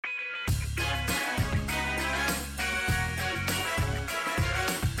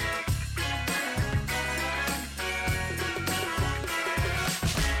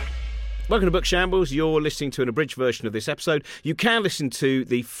Welcome to Book Shambles. You're listening to an abridged version of this episode. You can listen to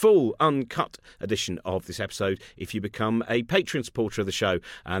the full uncut edition of this episode if you become a Patreon supporter of the show,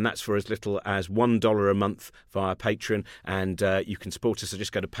 and that's for as little as $1 a month via Patreon, and you can support us. So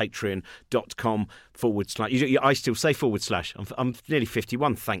just go to patreon.com/ I still say / I'm nearly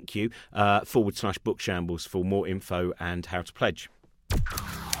 51, thank you, / Book Shambles for more info and how to pledge.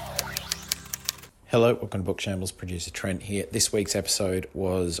 Hello, welcome to Book Shambles, producer Trent here. This week's episode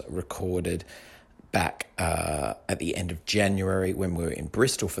was recorded back at the end of January when we were in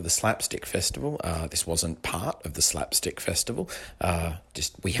Bristol for the Slapstick Festival. This wasn't part of the Slapstick Festival,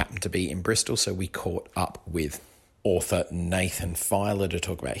 just we happened to be in Bristol, so we caught up with author Nathan Filer to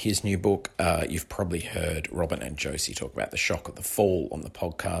talk about his new book. You've probably heard Robin and Josie talk about The Shock of the Fall on the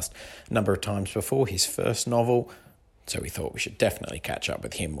podcast a number of times before, his first novel. So we thought we should definitely catch up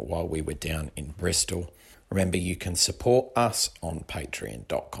with him while we were down in Bristol. Remember, you can support us on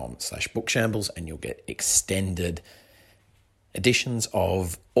patreon.com/bookshambles and you'll get extended editions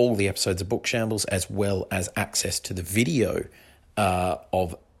of all the episodes of Book Shambles, as well as access to the video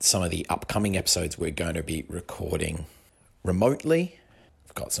of some of the upcoming episodes we're going to be recording remotely.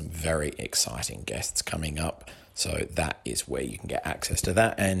 We've got some very exciting guests coming up, so that is where you can get access to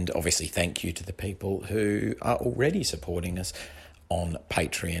that. And obviously thank you to the people who are already supporting us on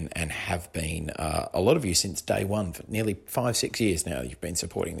Patreon and have been, a lot of you since day one, for nearly 5-6 years now you've been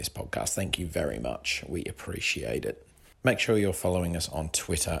supporting this podcast. Thank you very much. We appreciate it. Make sure you're following us on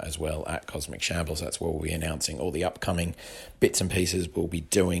Twitter as well, at Cosmic Shambles. That's where we'll be announcing all the upcoming bits and pieces we'll be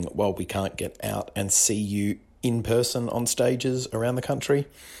doing while we can't get out and see you in person on stages around the country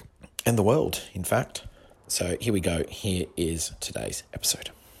and the world, in fact. So here we go. Here is today's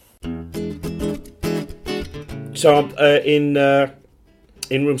episode. So I'm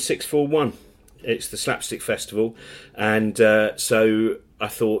in room 641. It's the Slapstick Festival, and so I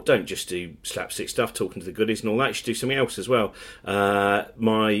thought, don't just do slapstick stuff, talking to the goodies and all that. You should do something else as well.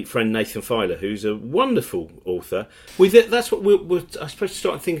 My friend Nathan Filer, who's a wonderful author, that's what we're I suppose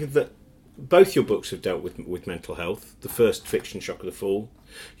start thinking that both your books have dealt with mental health. The first fiction, Shock of the Fall.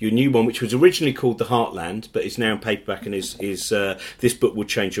 Your new one, which was originally called The Heartland, but is now in paperback and is This Book Will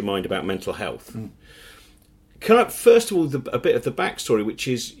Change Your Mind About Mental Health. Can I, first of all, a bit of the backstory, which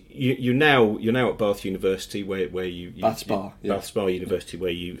is you're now at Bath University, where you Bath Spa University, where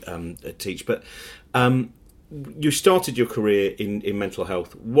you teach. But you started your career in mental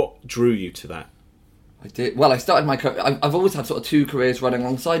health. What drew you to that? I did. Well, I started my career. I've always had sort of two careers running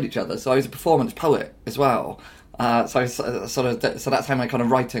alongside each other. So I was a performance poet as well. So that's how my kind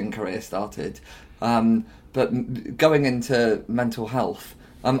of writing career started. But going into mental health,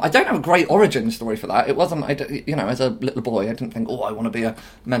 I don't have a great origin story for that. It wasn't, as a little boy, I didn't think, I want to be a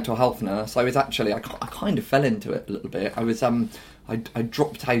mental health nurse. I was actually, I kind of fell into it a little bit. I was, I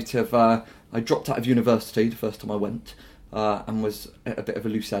dropped out of university the first time I went, and was at a bit of a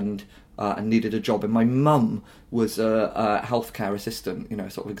loose end, and needed a job. And my mum was a healthcare assistant,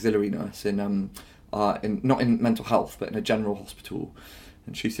 sort of auxiliary nurse in not in mental health, but in a general hospital.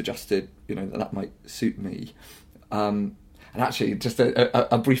 And she suggested, that might suit me. And actually, just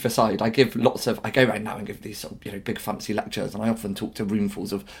a brief aside, I go around now and give these sort of, big fancy lectures, and I often talk to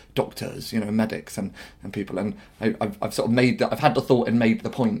roomfuls of doctors, medics and people. And I've sort of I've had the thought and made the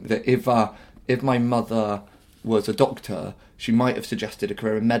point that if my mother was a doctor, she might have suggested a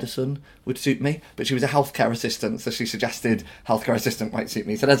career in medicine would suit me, but she was a healthcare assistant, so she suggested healthcare assistant might suit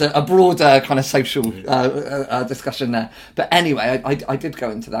me. So there's a broader kind of social discussion there. But anyway, I did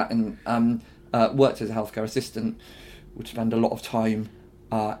go into that and worked as a healthcare assistant, would spend a lot of time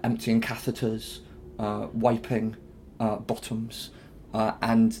emptying catheters, wiping bottoms,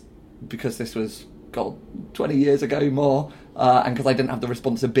 and because this was, 20 years ago more, and because I didn't have the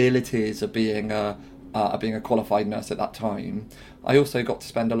responsibilities of being a qualified nurse at that time, I also got to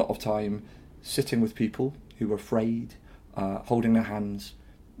spend a lot of time sitting with people who were afraid, holding their hands,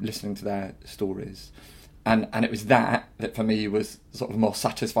 listening to their stories. And it was that for me was sort of a more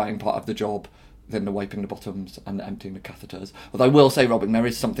satisfying part of the job than the wiping the bottoms and the emptying the catheters. Although I will say, Robin, there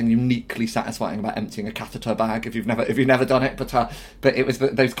is something uniquely satisfying about emptying a catheter bag if you've never done it. But it was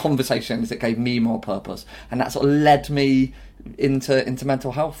those conversations that gave me more purpose, and that sort of led me into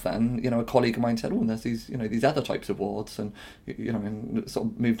mental health. Then a colleague of mine said, "Oh, there's these other types of wards," and and sort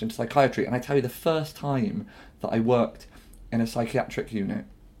of moved into psychiatry. And I tell you, the first time that I worked in a psychiatric unit,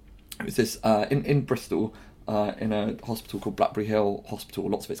 it was this in Bristol. In a hospital called Blackberry Hill Hospital.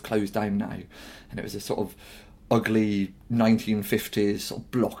 Lots of it's closed down now, and it was a sort of ugly 1950s sort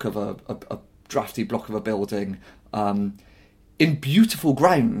of block of a drafty block of a building. in beautiful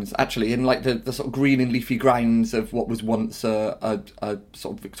grounds, actually, in like the sort of green and leafy grounds of what was once a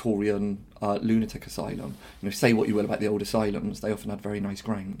sort of Victorian lunatic asylum. Say what you will about the old asylums, they often had very nice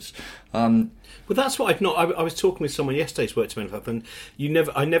grounds. Well, that's what I've not. I was talking with someone yesterday who's worked in mental health, and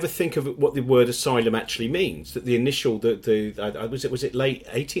I never think of what the word asylum actually means. That the initial, was it late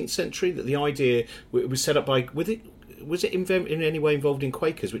 18th century that the idea was set up by was it in any way involved in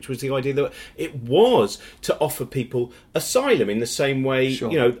Quakers, which was the idea that it was to offer people asylum in the same way,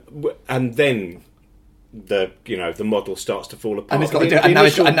 sure. And then the model starts to fall apart. And now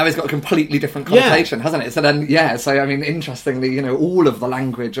it's got a completely different connotation, hasn't it? So then, interestingly, all of the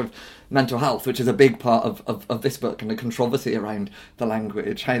language of mental health, which is a big part of this book, and the controversy around the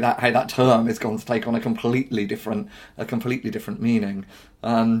language, how that term is going to take on a completely different meaning.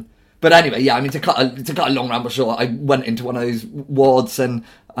 But anyway, to cut a long ramble short, I went into one of those wards, and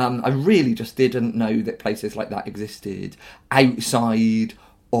I really just didn't know that places like that existed outside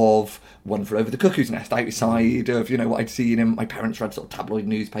of One Flew Over the Cuckoo's Nest, outside of what I'd seen in my parents read sort of tabloid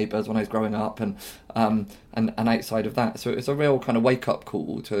newspapers when I was growing up, and outside of that. So it's a real kind of wake up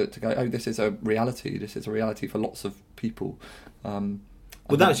call to go, oh, this is a reality. This is a reality for lots of people.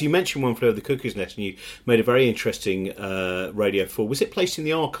 Well, you mentioned One Flew Over the Cuckoo's Nest, and you made a very interesting Radio 4. Was it placed in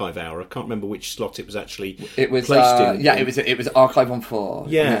the archive hour? I can't remember which slot it was actually placed in. Yeah, it was archive on 4.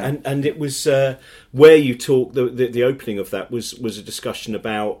 Yeah. And it was where you talked. The opening of that was a discussion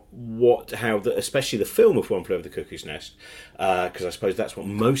about especially the film of One Flew Over the Cuckoo's Nest, because I suppose that's what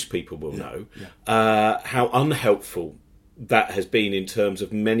most people will know. How unhelpful that has been in terms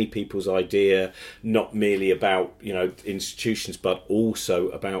of many people's idea, not merely about institutions, but also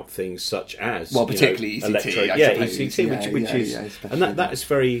about things such as particularly ECT, which is and that is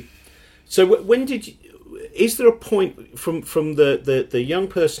very. So when did you, is there a point from the young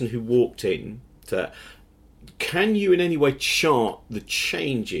person who walked in to, can you in any way chart the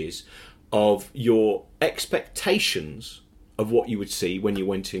changes of your expectations of what you would see when you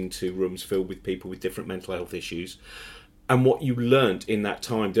went into rooms filled with people with different mental health issues? And what you learnt in that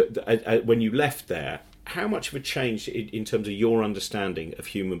time, when you left there, how much of a change in terms of your understanding of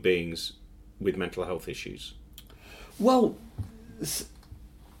human beings with mental health issues? Well, that's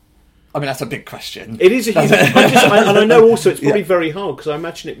a big question. It is a huge, and I know also it's probably very hard, because I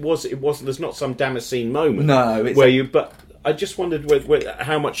imagine it wasn't. There's not some Damascene moment. No, but I just wondered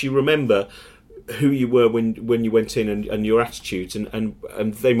how much you remember who you were when you went in, and your attitudes, and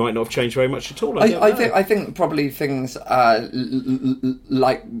they might not have changed very much at all. I think probably things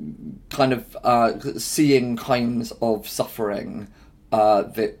like kind of seeing kinds of suffering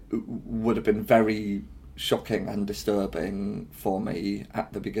that would have been very shocking and disturbing for me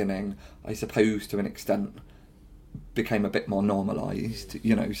at the beginning, I suppose to an extent became a bit more normalised,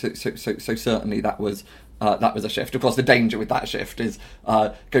 so certainly that was a shift. Of course, the danger with that shift is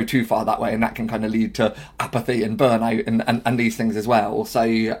go too far that way, and that can kind of lead to apathy and burnout and these things as well.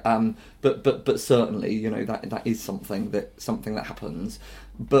 So, but certainly, that is something that happens.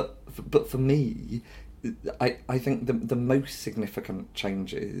 But for me, I think the most significant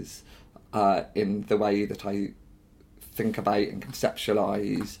changes in the way that I think about and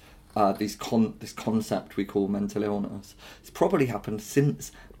conceptualise this concept we call mental illness, it's probably happened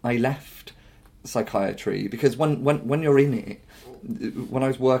since I left psychiatry, because when you're in it, when I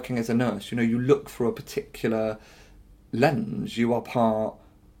was working as a nurse, you look through a particular lens. You are part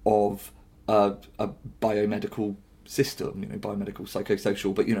of a biomedical system, biomedical,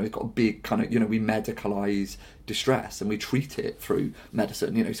 psychosocial, but it's got a big kind of, we medicalise distress and we treat it through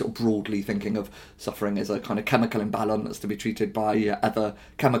medicine, sort of broadly thinking of suffering as a kind of chemical imbalance to be treated by other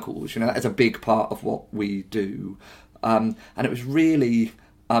chemicals, that is a big part of what we do. And it was really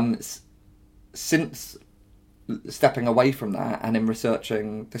since stepping away from that and in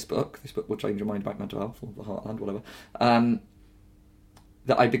researching this book will change your mind about mental health, or the Heartland, whatever,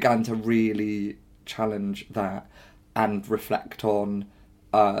 that I began to really challenge that and reflect on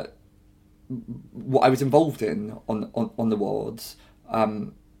what I was involved in on the wards,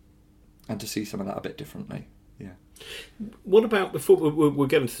 and to see some of that a bit differently. Yeah. What about, before we'll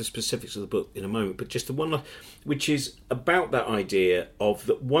get into the specifics of the book in a moment, but just the one which is about that idea of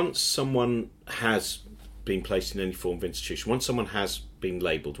that once someone has been placed in any form of institution, once someone has been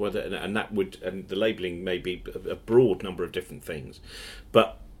labelled, and the labelling may be a broad number of different things,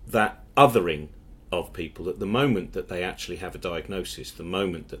 but that othering of people at the moment that they actually have a diagnosis, the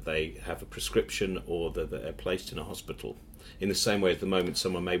moment that they have a prescription, or that they're placed in a hospital, in the same way as the moment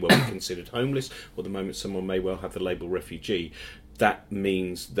someone may well be considered homeless, or the moment someone may well have the label refugee, that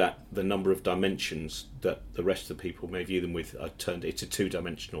means that the number of dimensions that the rest of the people may view them with are turned into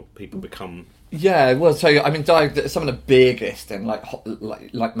two-dimensional. People become... Yeah, well, so I mean, some of the biggest and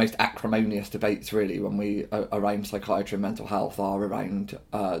like most acrimonious debates, really, when we around psychiatry and mental health, are around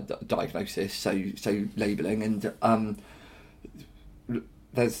diagnosis, so labelling, and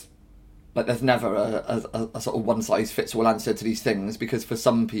there's never a sort of one-size-fits-all answer to these things, because for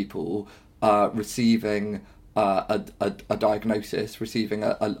some people, receiving a diagnosis, receiving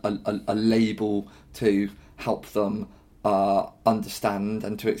a label to help them understand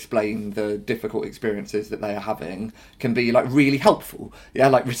and to explain the difficult experiences that they are having, can be like really helpful. Yeah,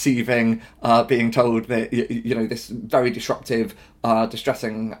 like receiving, being told that this very disruptive,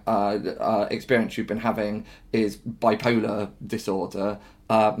 distressing experience you've been having is bipolar disorder,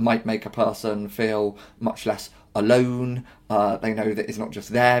 might make a person feel much less alone. They know that it's not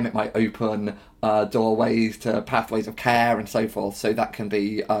just them. It might open doorways to pathways of care and so forth. So that can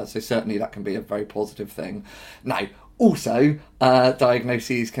be certainly that can be a very positive thing. Now, also,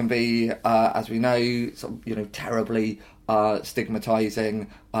 diagnoses can be, as we know, terribly stigmatising,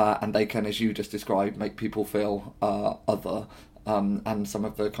 and they can, as you just described, make people feel other. And some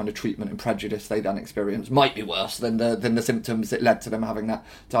of the kind of treatment and prejudice they then experience might be worse than the symptoms that led to them having that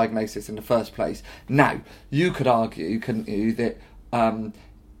diagnosis in the first place. Now, you could argue, couldn't you, that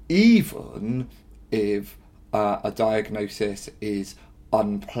even if a diagnosis is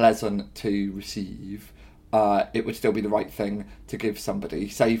unpleasant to receive, it would still be the right thing to give somebody.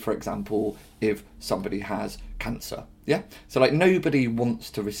 Say, for example, if somebody has cancer. Yeah? So, like, nobody wants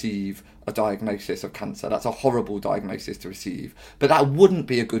to receive a diagnosis of cancer. That's a horrible diagnosis to receive. But that wouldn't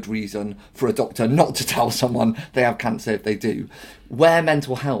be a good reason for a doctor not to tell someone they have cancer if they do. Where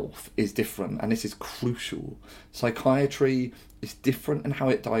mental health is different, and this is crucial, psychiatry is different in how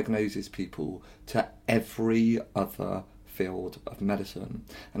it diagnoses people to every other field of medicine.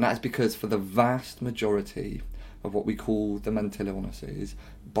 And that is because for the vast majority of what we call the mental illnesses,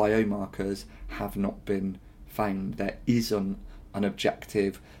 biomarkers have not been found. There isn't an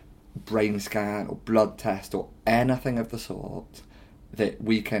objective brain scan or blood test or anything of the sort that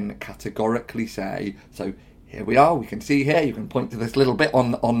we can categorically say, so here we are, we can see here, you can point to this little bit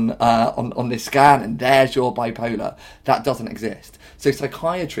on this scan and there's your bipolar. That doesn't exist. So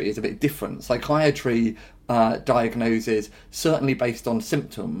psychiatry is a bit different. Psychiatry diagnoses certainly based on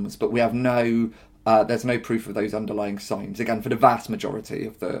symptoms, but we have there's no proof of those underlying signs. Again, for the vast majority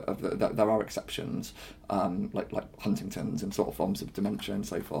of there are exceptions, like Huntington's and sort of forms of dementia and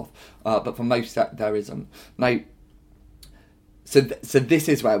so forth. But for most, there isn't. Now, so this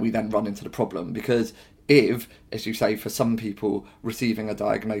is where we then run into the problem, because if, as you say, for some people, receiving a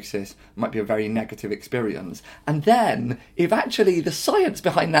diagnosis might be a very negative experience, and then if actually the science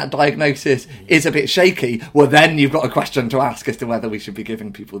behind that diagnosis is a bit shaky, well, then you've got a question to ask as to whether we should be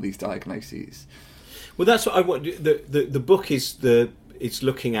giving people these diagnoses. Well, that's what I want. The book it's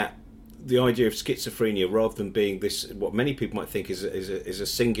looking at the idea of schizophrenia rather than being this, what many people might think is a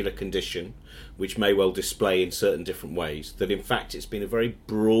singular condition, which may well display in certain different ways. That in fact it's been a very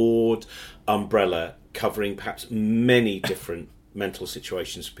broad umbrella covering perhaps many different mental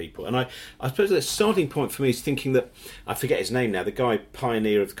situations for people. And I suppose the starting point for me is thinking that, I forget his name now, the guy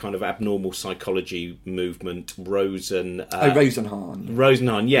pioneer of the kind of abnormal psychology movement, Rosenhan,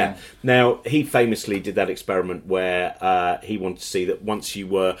 yeah. Now, he famously did that experiment where he wanted to see that once you'd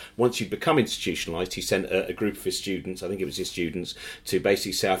become institutionalised, he sent a group of his students, I think it was his students, to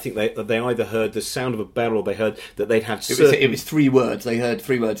basically say, I think they either heard the sound of a bell or they heard that they'd had it was 3 words. They heard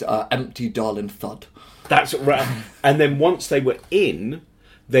 3 words, empty, dull and thud. That's right. And then once they were in,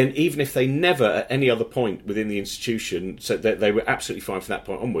 then even if they never at any other point within the institution, so that they were absolutely fine from that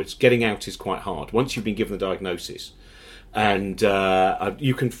point onwards, getting out is quite hard once you've been given the diagnosis. And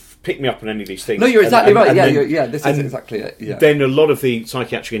you can pick me up on any of these things. No, you're exactly right. This is exactly it. Yeah. Then a lot of the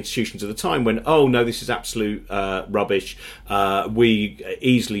psychiatric institutions at the time went, oh no, this is absolute rubbish. We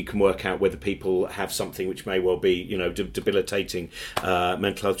easily can work out whether people have something which may well be, debilitating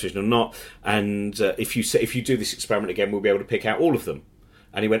mental health condition or not. And if you do this experiment again, we'll be able to pick out all of them.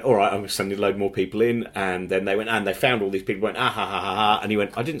 And he went, all right, I'm going to send a load more people in. And then they went, and they found all these people, went, ha, ha, ha, ha, ha. And he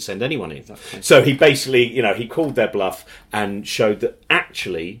went, I didn't send anyone in. Exactly. So he basically, he called their bluff and showed that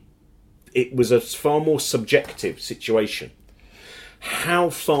actually it was a far more subjective situation. How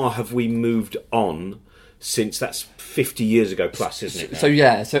far have we moved on since that's 50 years ago plus, isn't it?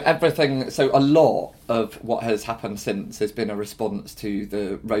 So a lot of what has happened since has been a response to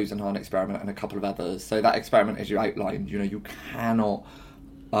the Rosenhan experiment and a couple of others. So that experiment, as you outlined, you cannot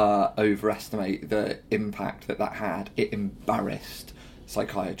overestimate the impact that had. It embarrassed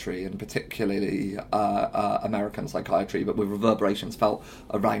psychiatry, and particularly American psychiatry, but with reverberations felt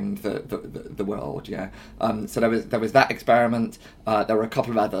around the world. Yeah. So there was that experiment. There were a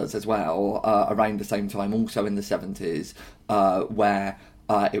couple of others as well around the same time, also in the 70s, where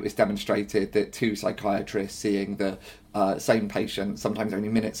it was demonstrated that two psychiatrists seeing the same patient, sometimes only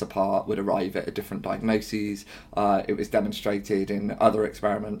minutes apart, would arrive at a different diagnoses. It was demonstrated in other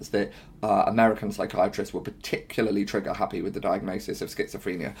experiments that American psychiatrists were particularly trigger happy with the diagnosis of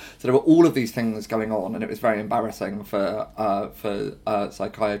schizophrenia. So there were all of these things going on, and it was very embarrassing for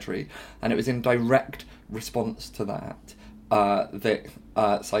psychiatry. And it was in direct response to that that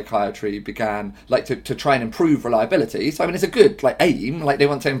psychiatry began to try and improve reliability. So I mean, it's a good aim. They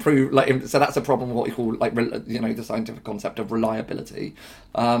want to improve. So that's a problem with what we call the scientific concept of reliability.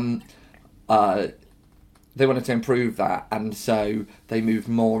 They wanted to improve that, and so they moved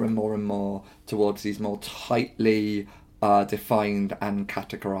more and more and more towards these more tightly defined and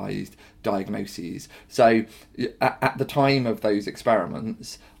categorized diagnoses. So at the time of those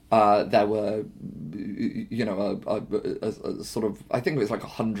experiments, there were, a sort of, I think it was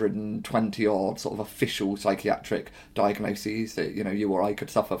 120 odd sort of official psychiatric diagnoses that, you or I could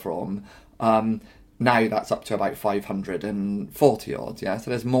suffer from. Now that's up to about 540 odd, yeah? So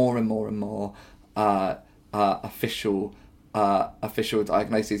there's more and more and more official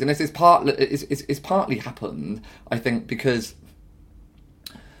diagnoses. And this is partly happened, I think, because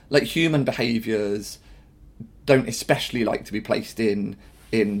human behaviours don't especially like to be placed in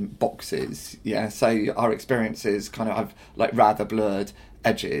boxes, yeah. So our experiences kind of have rather blurred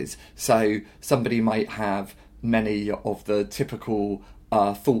edges. So somebody might have many of the typical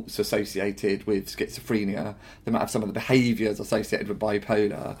thoughts associated with schizophrenia. They might have some of the behaviours associated with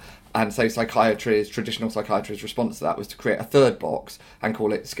bipolar. And so traditional psychiatrists' response to that was to create a third box and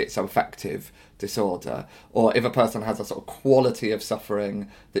call it schizoaffective disorder. Or if a person has a sort of quality of suffering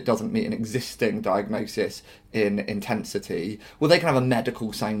that doesn't meet an existing diagnosis in intensity, well, they can have a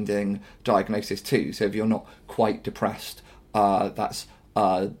medical sounding diagnosis too. So if you're not quite depressed, that's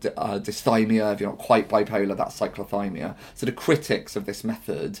dysthymia. If you're not quite bipolar, that's cyclothymia. So the critics of this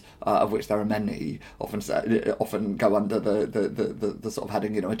method, of which there are many, often go under the sort of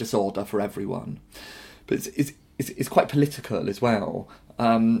heading, a disorder for everyone. But it's quite political as well,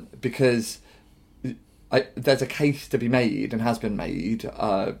 because there's a case to be made, and has been made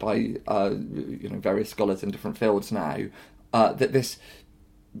by various scholars in different fields now, that this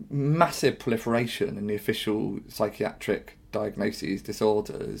massive proliferation in the official psychiatric diagnoses,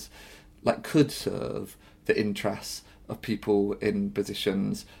 disorders, could serve the interests of people in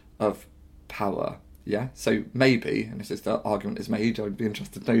positions of power. Yeah, so maybe, and this is the argument is made, I'd be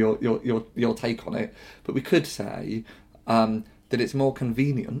interested to know your take on it, but we could say that it's more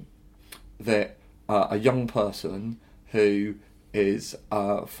convenient that a young person who is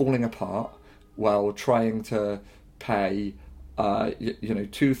falling apart while trying to pay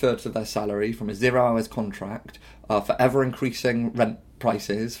 2/3 of their salary from a 0 hours contract for ever increasing rent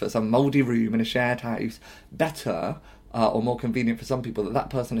prices for some mouldy room in a shared house, better or more convenient for some people that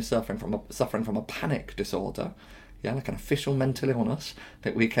person is suffering from a panic disorder, yeah, an official mental illness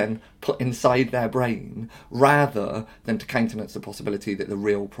that we can put inside their brain, rather than to countenance the possibility that the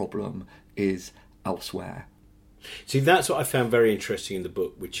real problem is elsewhere. See, that's what I found very interesting in the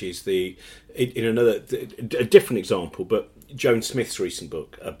book, which is a different example, but Joan Smith's recent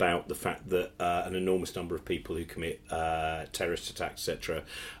book about the fact that an enormous number of people who commit terrorist attacks, etc.,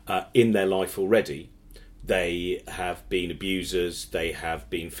 in their life already, they have been abusers, they have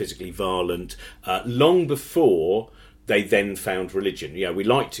been physically violent, long before they then found religion. Yeah, we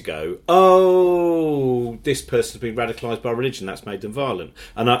like to go, oh, this person's been radicalised by religion, that's made them violent.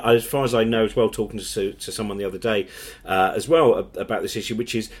 And as far as I know as well, talking to someone the other day as well about this issue,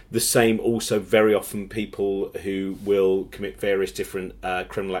 which is the same also very often people who will commit various different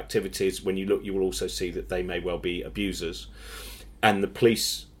criminal activities, when you look, you will also see that they may well be abusers. And the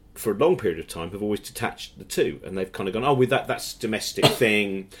police, for a long period of time, have always detached the two, and they've kind of gone, oh, with that's domestic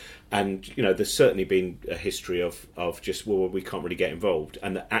thing. And, there's certainly been a history of just, well, we can't really get involved.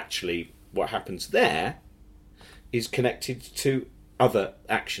 And that actually what happens there is connected to other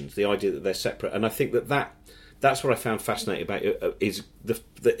actions, the idea that they're separate. And I think that's what I found fascinating about it, is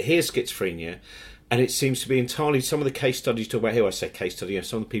that here's schizophrenia, and it seems to be entirely, some of the case studies you talk about here, I say case study,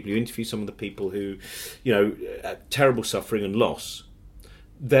 some of the people who interview, some of the people who, terrible suffering and loss,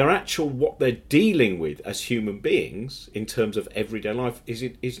 what they're dealing with as human beings in terms of everyday life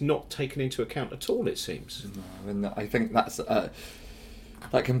is not taken into account at all, it seems. No, and I think that's that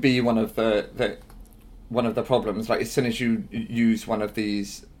can be one of the problems. As soon as you use one of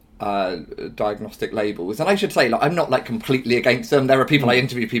these diagnostic labels. And I should say, like, I'm not like completely against them. There are people I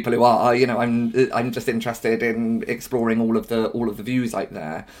interview, people who are. You know, I'm just interested in exploring all of the views out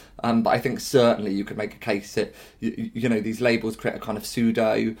there. But I think certainly you could make a case that you know, these labels create a kind of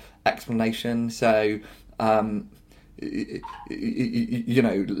pseudo explanation. So you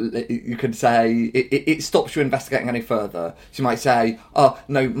know, you could say it stops you investigating any further. So you might say, oh,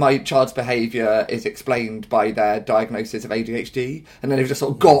 no, my child's behaviour is explained by their diagnosis of ADHD, and then they've just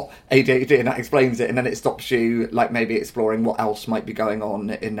sort of got ADHD and that explains it, and then it stops you, like, maybe exploring what else might be going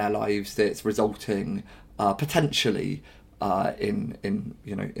on in their lives that's resulting potentially in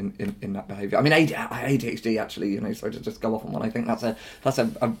that behaviour. I mean, ADHD actually, you know, so to just go off on one, I think that's a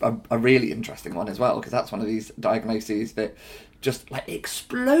really interesting one as well, because that's one of these diagnoses that just like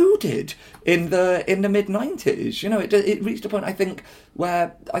exploded in the mid-90s. You know, it reached a point, I think,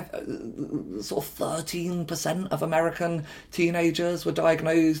 where sort of 13% of American teenagers were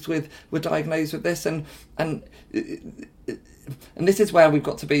diagnosed with this, and this is where we've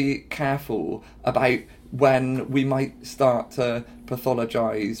got to be careful about when we might start to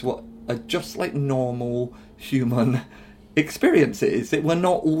pathologise what are just like normal human experiences, that we're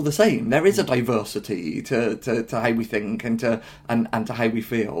not all the same. There is a diversity to how we think and to how we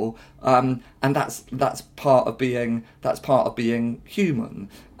feel, and that's part of being human.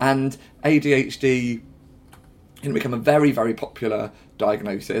 And ADHD can become a very, very popular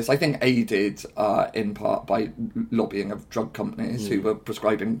diagnosis, I think aided in part by lobbying of drug companies who were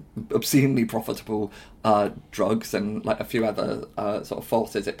prescribing obscenely profitable drugs, and like a few other sort of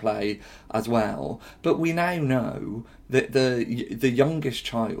forces at play as well. But we now know that the youngest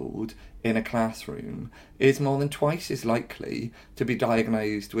child in a classroom is more than twice as likely to be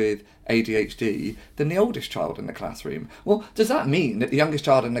diagnosed with ADHD than the oldest child in the classroom. Well, does that mean that the youngest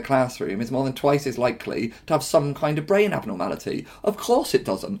child in the classroom is more than twice as likely to have some kind of brain abnormality? Of course it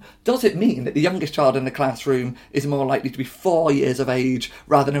doesn't. Does it mean that the youngest child in the classroom is more likely to be 4 years of age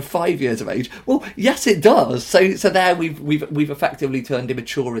rather than 5 years of age? Well, yes, it does. So there we've effectively turned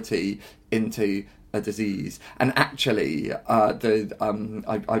immaturity into a disease. And actually, I'm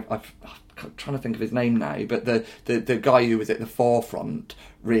trying to think of his name now, but the guy who was at the forefront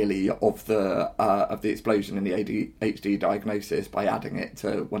really of the explosion in the ADHD diagnosis by adding it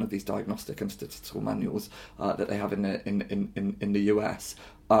to one of these diagnostic and statistical manuals that they have in the US,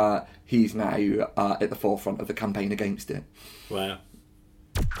 he's now at the forefront of the campaign against it. Wow.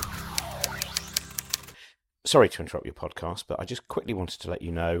 Sorry to interrupt your podcast, but I just quickly wanted to let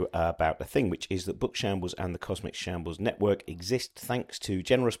you know about the thing, which is that Book Shambles and the Cosmic Shambles Network exist thanks to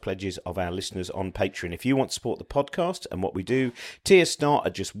generous pledges of our listeners on Patreon. If you want to support the podcast and what we do, tiers start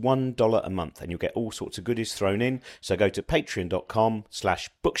at just $1 a month and you'll get all sorts of goodies thrown in. So go to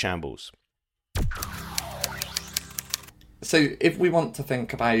patreon.com/bookshambles. So if we want to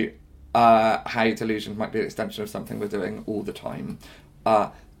think about how delusions might be an extension of something we're doing all the time,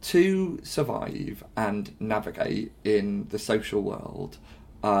 to survive and navigate in the social world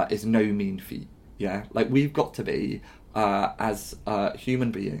is no mean feat. Yeah, like we've got to be as human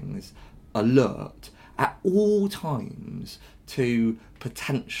beings alert at all times to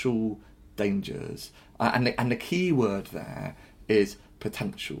potential dangers, and the key word there is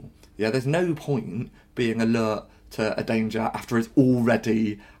potential. Yeah, there's no point being alert to a danger after it's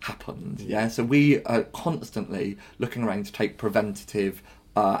already happened. Yeah, so we are constantly looking around to take preventative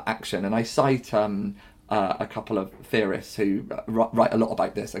action, and I cite a couple of theorists who write a lot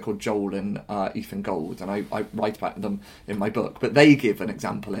about this. They're called Joel and Ethan Gold, and I write about them in my book. But they give an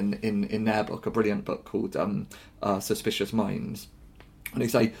example in their book, a brilliant book called Suspicious Minds. And they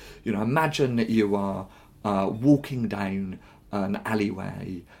say, you know, imagine that you are walking down an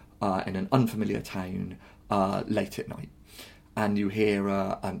alleyway in an unfamiliar town late at night, and you hear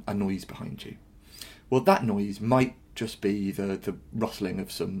a noise behind you. Well, that noise might just be the rustling of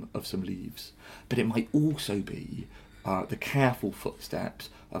some leaves, but it might also be the careful footsteps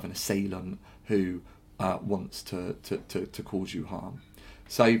of an assailant who wants to cause you harm.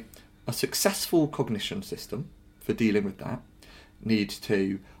 So a successful cognition system for dealing with that needs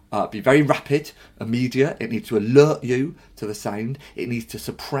to be very rapid, immediate. It needs to alert you to the sound. It needs to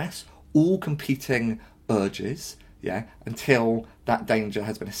suppress all competing urges, yeah, until that danger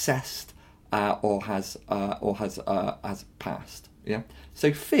has been assessed or has passed. Yeah.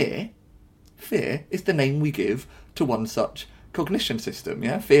 So fear is the name we give to one such cognition system.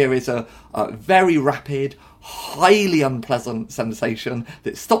 Yeah. Fear is a very rapid, highly unpleasant sensation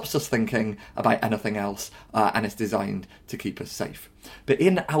that stops us thinking about anything else, and it's designed to keep us safe. But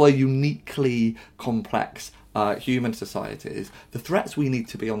in our uniquely complex human societies, the threats we need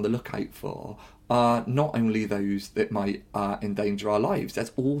to be on the lookout for not only those that might endanger our lives,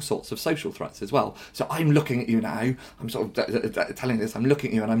 there's all sorts of social threats as well. So I'm looking at you now, I'm sort of telling this, I'm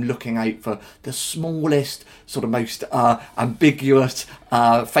looking at you and I'm looking out for the smallest, sort of most ambiguous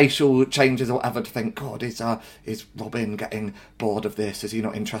facial changes or whatever, to think, God, is Robin getting bored of this? Is he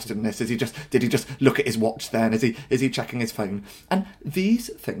not interested in this? Did he just look at his watch then? Is he checking his phone? And these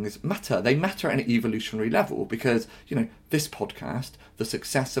things matter. They matter at an evolutionary level because, this podcast, the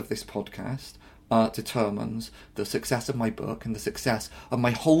success of this podcast, determines the success of my book and the success of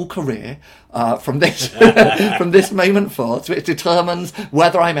my whole career from this from this moment forth, which determines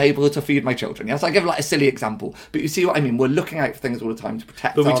whether I'm able to feed my children. Yes, I give a silly example, but you see what I mean. We're looking out for things all the time to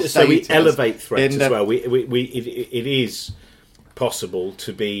protect our status. So we elevate threats as well. It is possible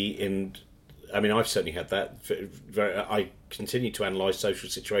to be in. I mean, I've certainly had that. I continued to analyse social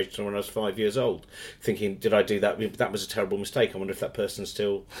situations when I was 5 years old, thinking, did I do that? That was a terrible mistake. I wonder if that person's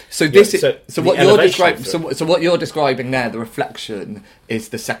still... So what you're describing there, the reflection, is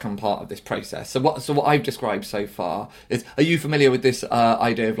the second part of this process. So what I've described so far is... Are you familiar with this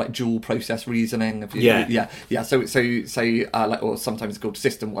idea of dual process reasoning? Yeah. So or sometimes it's called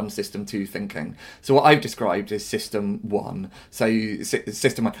system 1, system 2 thinking. So what I've described is system 1. So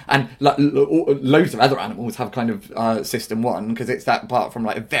system 1, and loads of other animals have kind of system 1, because it's that part from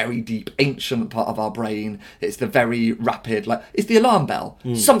a very deep ancient part of our brain. It's the very rapid, it's the alarm bell.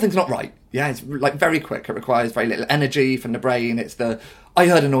 Something's not right. Yeah, it's very quick. It requires very little energy from the brain. It's I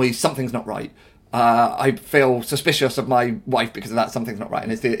heard a noise, something's not right. I feel suspicious of my wife because of that, something's not right.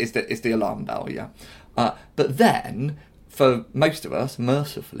 And it's the alarm bell, yeah. But then, for most of us,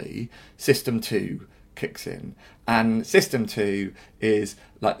 mercifully, system 2 kicks in, and system 2 is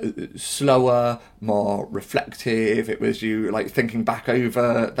slower, more reflective. It was you thinking back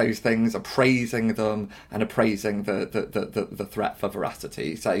over those things, appraising them, and appraising the threat for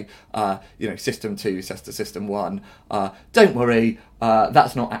veracity. So system 2 says to system 1, don't worry,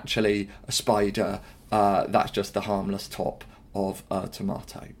 that's not actually a spider, that's just the harmless top of a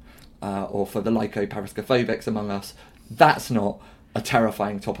tomato. Or for the lycoperiscophobics among us, that's not a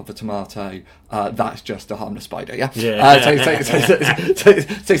terrifying top of a tomato, that's just a harmless spider, yeah? So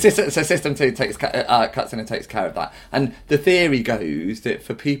system 2 cuts in and takes care of that. And the theory goes that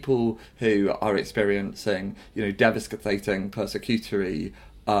for people who are experiencing, devastating persecutory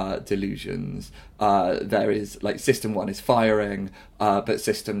delusions, there is system 1 is firing, but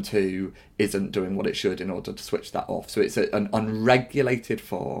system 2 isn't doing what it should in order to switch that off. So it's an unregulated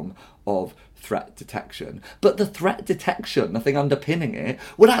form of threat detection. But the threat detection, the thing underpinning it,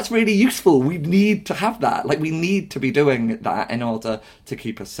 that's really useful. We need to have that. We need to be doing that in order to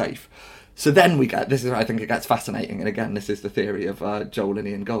keep us safe. So then we get, this is where I think it gets fascinating, and again, this is the theory of Joel and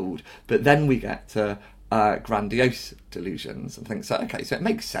Ian Gold, but then we get to grandiose delusions and things. So it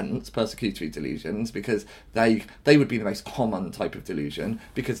makes sense, persecutory delusions, because they would be the most common type of delusion,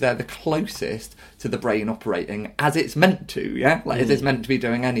 because they're the closest to the brain operating as it's meant to, yeah? As it's meant to be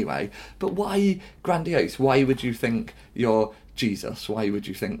doing anyway. But why grandiose? Why would you think you're Jesus? Why would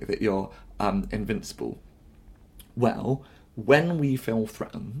you think that you're invincible? Well, when we feel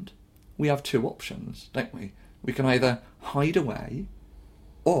threatened, we have two options, don't we? We can either hide away,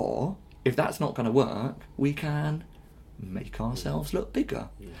 or if that's not going to work, we can make ourselves look bigger.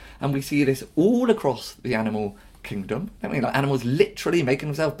 And we see this all across the animal kingdom. I mean, animals literally making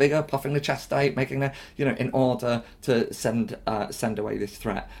themselves bigger, puffing the chest out, making their, in order to send away this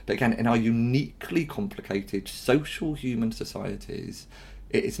threat. But again, in our uniquely complicated social human societies,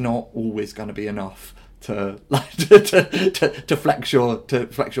 it is not always going to be enough to flex your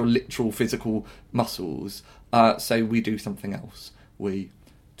literal physical muscles. So we do something else. We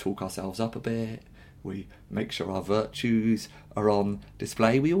talk ourselves up a bit, we make sure our virtues are on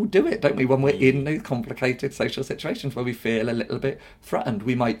display. We all do it, don't we, when we're in those complicated social situations where we feel a little bit threatened.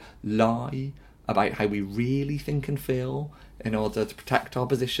 We might lie about how we really think and feel in order to protect our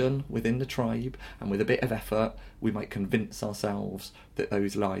position within the tribe, and with a bit of effort we might convince ourselves that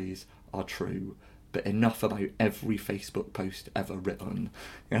those lies are true. But enough about every Facebook post ever written.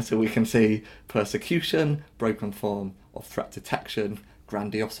 So we can see persecution, broken form of threat detection,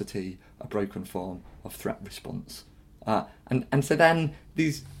 grandiosity, a broken form of threat response. And so then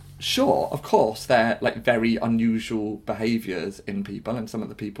these, sure, of course, they're very unusual behaviours in people, and some of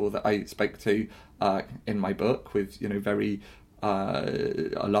the people that I spoke to in my book with, very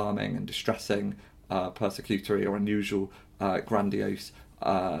alarming and distressing persecutory or unusual grandiose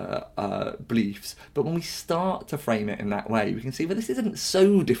beliefs. But when we start to frame it in that way, we can see, well, this isn't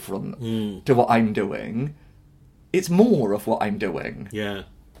so different to what I'm doing. It's more of what I'm doing. Yeah.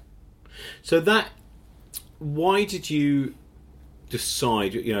 So why did you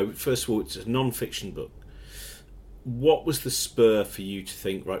decide? First of all, it's a non-fiction book. What was the spur for you to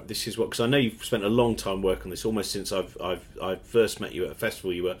think, right, this is what? Because I know you've spent a long time working on this, almost since I first met you at a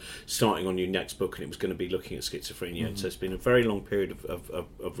festival. You were starting on your next book, and it was going to be looking at schizophrenia. Mm-hmm. So it's been a very long period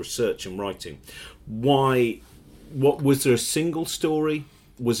of research and writing. Why? What was there? A single story?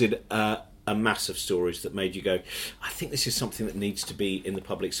 Was it a mass of stories that made you go, I think this is something that needs to be in the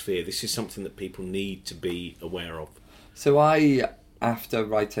public sphere. This is something that people need to be aware of. So after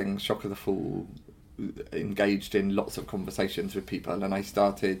writing Shock of the Fall, engaged in lots of conversations with people, and I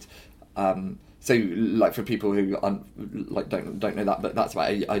started so like for people who don't know that, but that's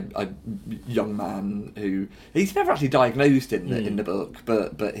about a young man who he's never actually diagnosed in the book,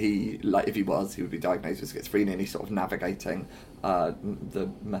 but he, like, if he was, he would be diagnosed with schizophrenia, and he's sort of navigating the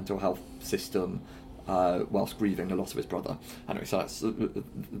mental health system whilst grieving the loss of his brother. Anyway, so that's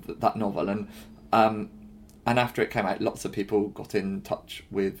that novel, and after it came out, lots of people got in touch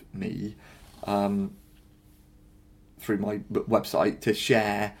with me through my website to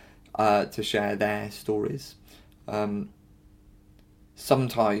share their stories.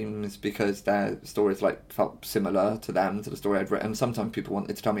 Sometimes because their stories felt similar to them, to the story I'd written. Sometimes people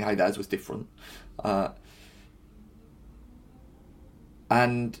wanted to tell me how theirs was different.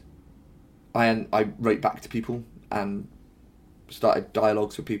 And I wrote back to people and started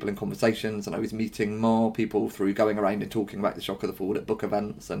dialogues with people and conversations, and I was meeting more people through going around and talking about the Shock of the Fall at book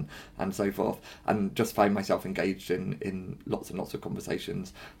events and so forth, and just found myself engaged in lots and lots of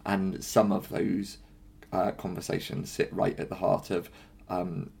conversations, and some of those conversations sit right at the heart of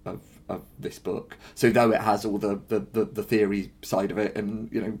this book. So though it has all the theory side of it,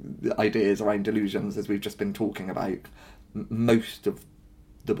 and the ideas around delusions as we've just been talking about, most of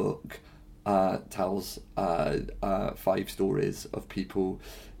the book tells 5 stories of people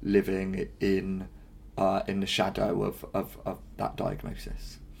living in the shadow of that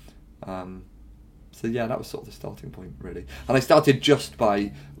diagnosis. So yeah, that was sort of the starting point, really. And I started just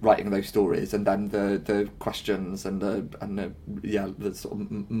by writing those stories, and then the questions and the sort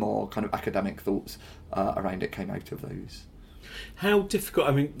of more kind of academic thoughts around it came out of those. How difficult?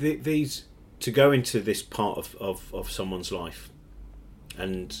 I mean, these to go into this part of someone's life,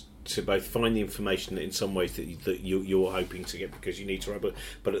 and to both find the information in some ways that you're hoping to get because you need to write,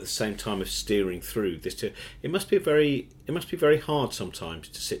 but at the same time of steering through this, it must be very hard sometimes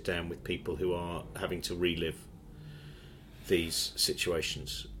to sit down with people who are having to relive these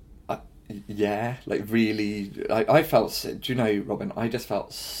situations. Yeah, like really, I felt. Do you know, Robin? I just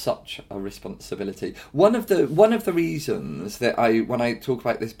felt such a responsibility. One of the reasons that when I talk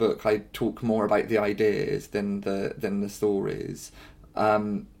about this book, I talk more about the ideas than the stories.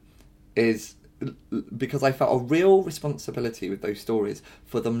 Is because I felt a real responsibility with those stories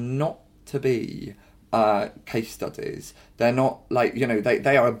for them not to be case studies. They're not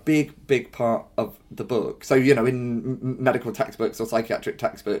they are a big part of the book. So in medical textbooks or psychiatric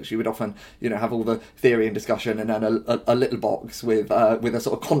textbooks, you would often have all the theory and discussion, and then a little box with a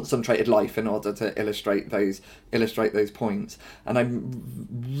sort of concentrated life in order to illustrate those points. And I'm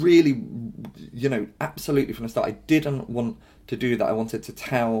really absolutely from the start I didn't want to do that. I wanted to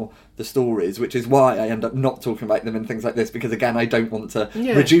tell the stories, which is why I end up not talking about them in things like this, because again I don't want to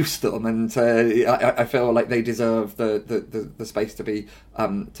reduce them, and I feel like they deserve the space to be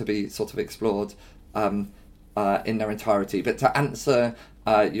sort of explored in their entirety. But to answer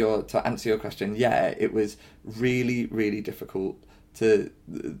your question, yeah, it was really, really difficult to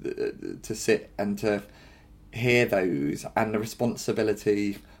sit and to hear those, and the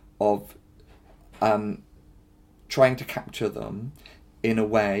responsibility of trying to capture them in a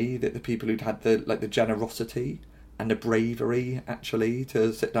way that the people who'd had the generosity and the bravery actually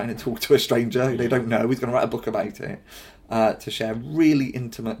to sit down and talk to a stranger who they don't know who's going to write a book about it, to share really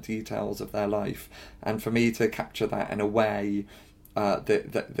intimate details of their life, and for me to capture that in a way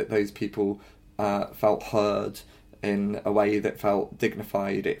that those people felt heard, in a way that felt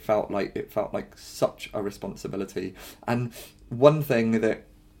dignified. It felt like such a responsibility. And one thing that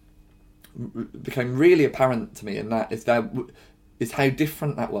became really apparent to me in that is how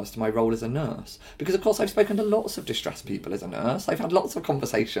different that was to my role as a nurse. Because of course I've spoken to lots of distressed people as a nurse. I've had lots of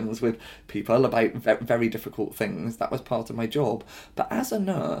conversations with people about very difficult things. That was part of my job. But as a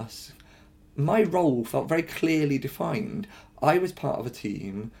nurse, my role felt very clearly defined. I was part of a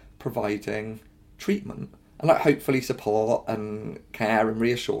team providing treatment and hopefully support and care and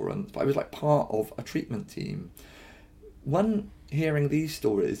reassurance, but I was part of a treatment team. When hearing these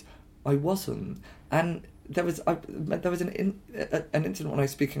stories, I wasn't, and there was an incident when I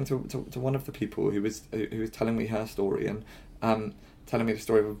was speaking to one of the people who was telling me her story, and telling me the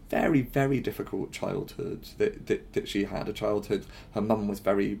story of a very, very difficult childhood that she had. A childhood, her mum was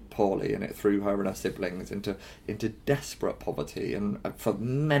very poorly, and it threw her and her siblings into desperate poverty, and for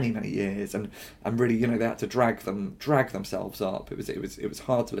many, many years, and really, you know, they had to drag themselves up. It was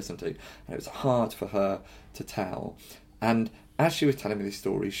hard to listen to, and it was hard for her to tell. And as she was telling me this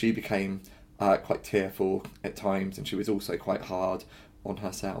story, she became quite tearful at times, and she was also quite hard on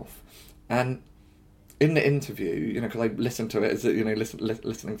herself. And in the interview, you know, because I listened to it, as you know,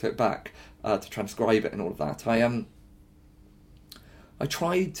 listening to it back to transcribe it and all of that, I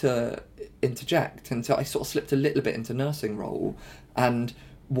tried to interject, and so I sort of slipped a little bit into nursing role, and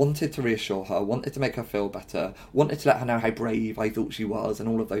wanted to reassure her, wanted to make her feel better, wanted to let her know how brave I thought she was, and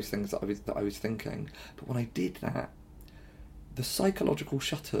all of those things that I was thinking. But when I did that, the psychological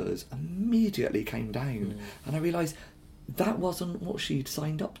shutters immediately came down, and I realised that wasn't what she'd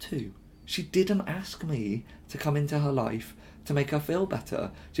signed up to. She didn't ask me to come into her life to make her feel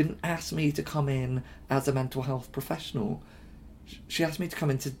better. She didn't ask me to come in as a mental health professional. She asked me to come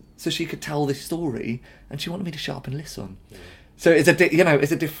in so she could tell this story, and she wanted me to shut up and listen. Yeah. So it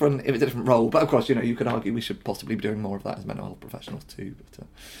was a different role. But of course, you know, you could argue we should possibly be doing more of that as mental health professionals too. But,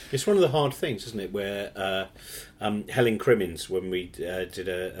 it's one of the hard things, isn't it? Where Helen Crimmins, when we did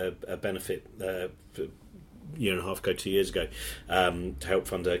a benefit year and a half ago, 2 years ago, to help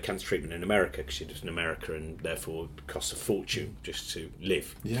fund cancer treatment in America, because she lives in America and therefore it costs a fortune just to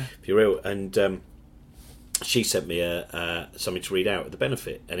live if you're ill. And she sent me something to read out at the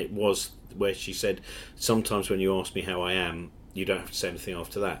benefit, and it was where she said, sometimes when you ask me how I am, you don't have to say anything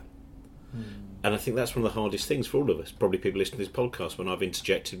after that. And I think that's one of the hardest things for all of us, probably people listening to this podcast, when I've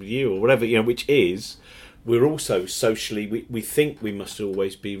interjected with you or whatever, you know, which is, we're also socially, we think we must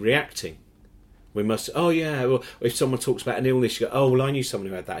always be reacting. We must, well, if someone talks about an illness, you go, oh, well, I knew someone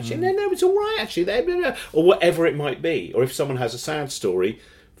who had that. Actually, no, it's all right, actually. Or whatever it might be. Or if someone has a sad story,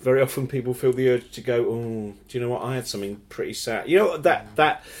 very often people feel the urge to go, oh, do you know what, I had something pretty sad. You know,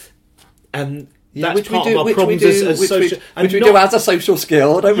 and that's part of our problems as social... Which we do as a social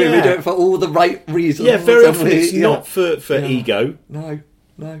skill, don't we? We do it for all the right reasons. Yeah, very often it's not for ego. No.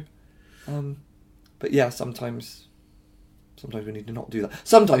 But yeah, sometimes we need to not do that.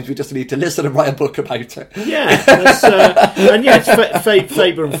 Sometimes we just need to listen and write a book about it. Yeah, and yeah, it's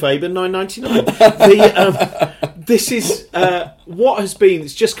Faber and Faber, $9.99. This is what has been.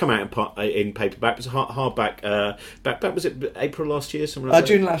 It's just come out in paperback. It was a hardback. Back was it April last year? Something like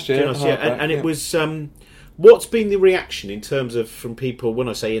June last year. And it was. What's been the reaction in terms of from people? When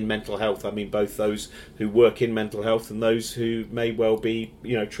I say in mental health, I mean both those who work in mental health and those who may well be,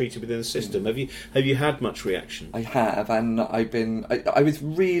 you know, treated within the system. Have you had much reaction? I have, and I was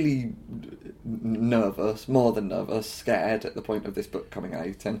really nervous, more than nervous, scared at the point of this book coming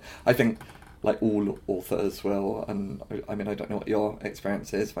out, and I think, like all authors will, and I mean, I don't know what your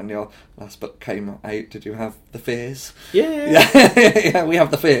experience is when your last book came out. Did you have the fears? Yeah, we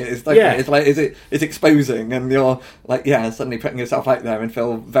have the fears, don't we? It's like, it's exposing, and you're like, suddenly putting yourself out there and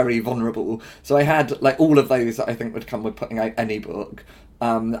feel very vulnerable. So I had, like, all of those that I think would come with putting out any book.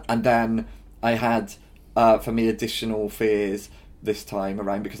 And then I had, for me, additional fears this time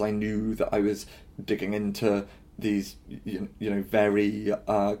around, because I knew that I was digging into these, you know, very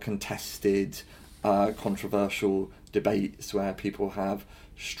contested, controversial debates where people have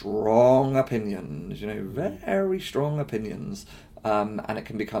strong opinions, you know, very strong opinions, and it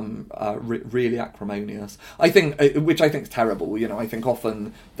can become really acrimonious. I think, which I think is terrible. You know, I think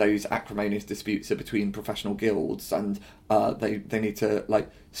often those acrimonious disputes are between professional guilds, and they need to, like,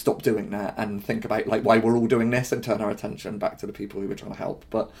 stop doing that and think about, like, why we're all doing this and turn our attention back to the people who we're trying to help.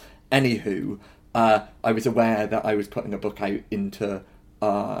 But anywho, I was aware that I was putting a book out into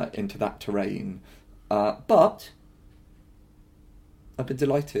that terrain, but I've been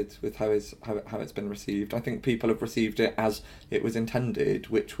delighted with how it's been received. I think people have received it as it was intended,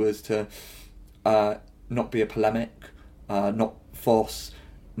 which was to not be a polemic, not force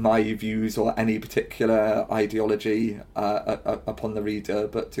my views or any particular ideology upon the reader,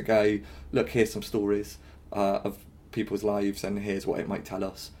 but to go, look, here's some stories of people's lives, and here's what it might tell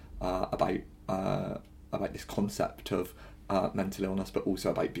us about this concept of mental illness, but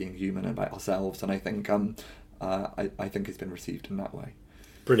also about being human and about ourselves. And I think I think it's been received in that way.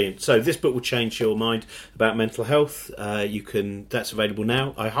 Brilliant. So this book will change your mind about mental health. That's available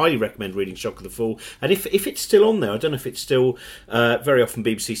now. I highly recommend reading Shock of the Fall. And if it's still on there, I don't know if it's still, very often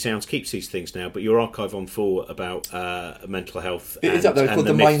BBC Sounds keeps these things now, but your archive on 4 about mental health. It is up there. It's called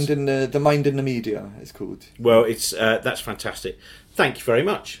The Mind in the Media, it's called. Well, it's that's fantastic. Thank you very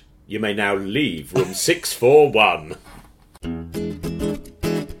much. You may now leave room 641.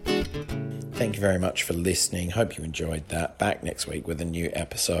 Thank you very much for listening. Hope you enjoyed that. Back next week with a new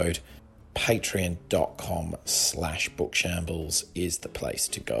episode. Patreon.com/bookshambles is the place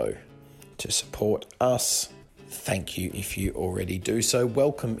to go to support us. Thank you if you already do so.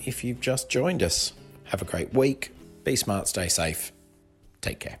 Welcome if you've just joined us. Have a great week. Be smart, stay safe.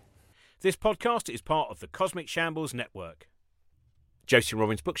 Take care. This podcast is part of the Cosmic Shambles Network. Josie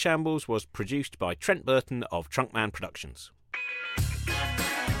Robbins' Book Shambles was produced by Trent Burton of Trunkman Productions.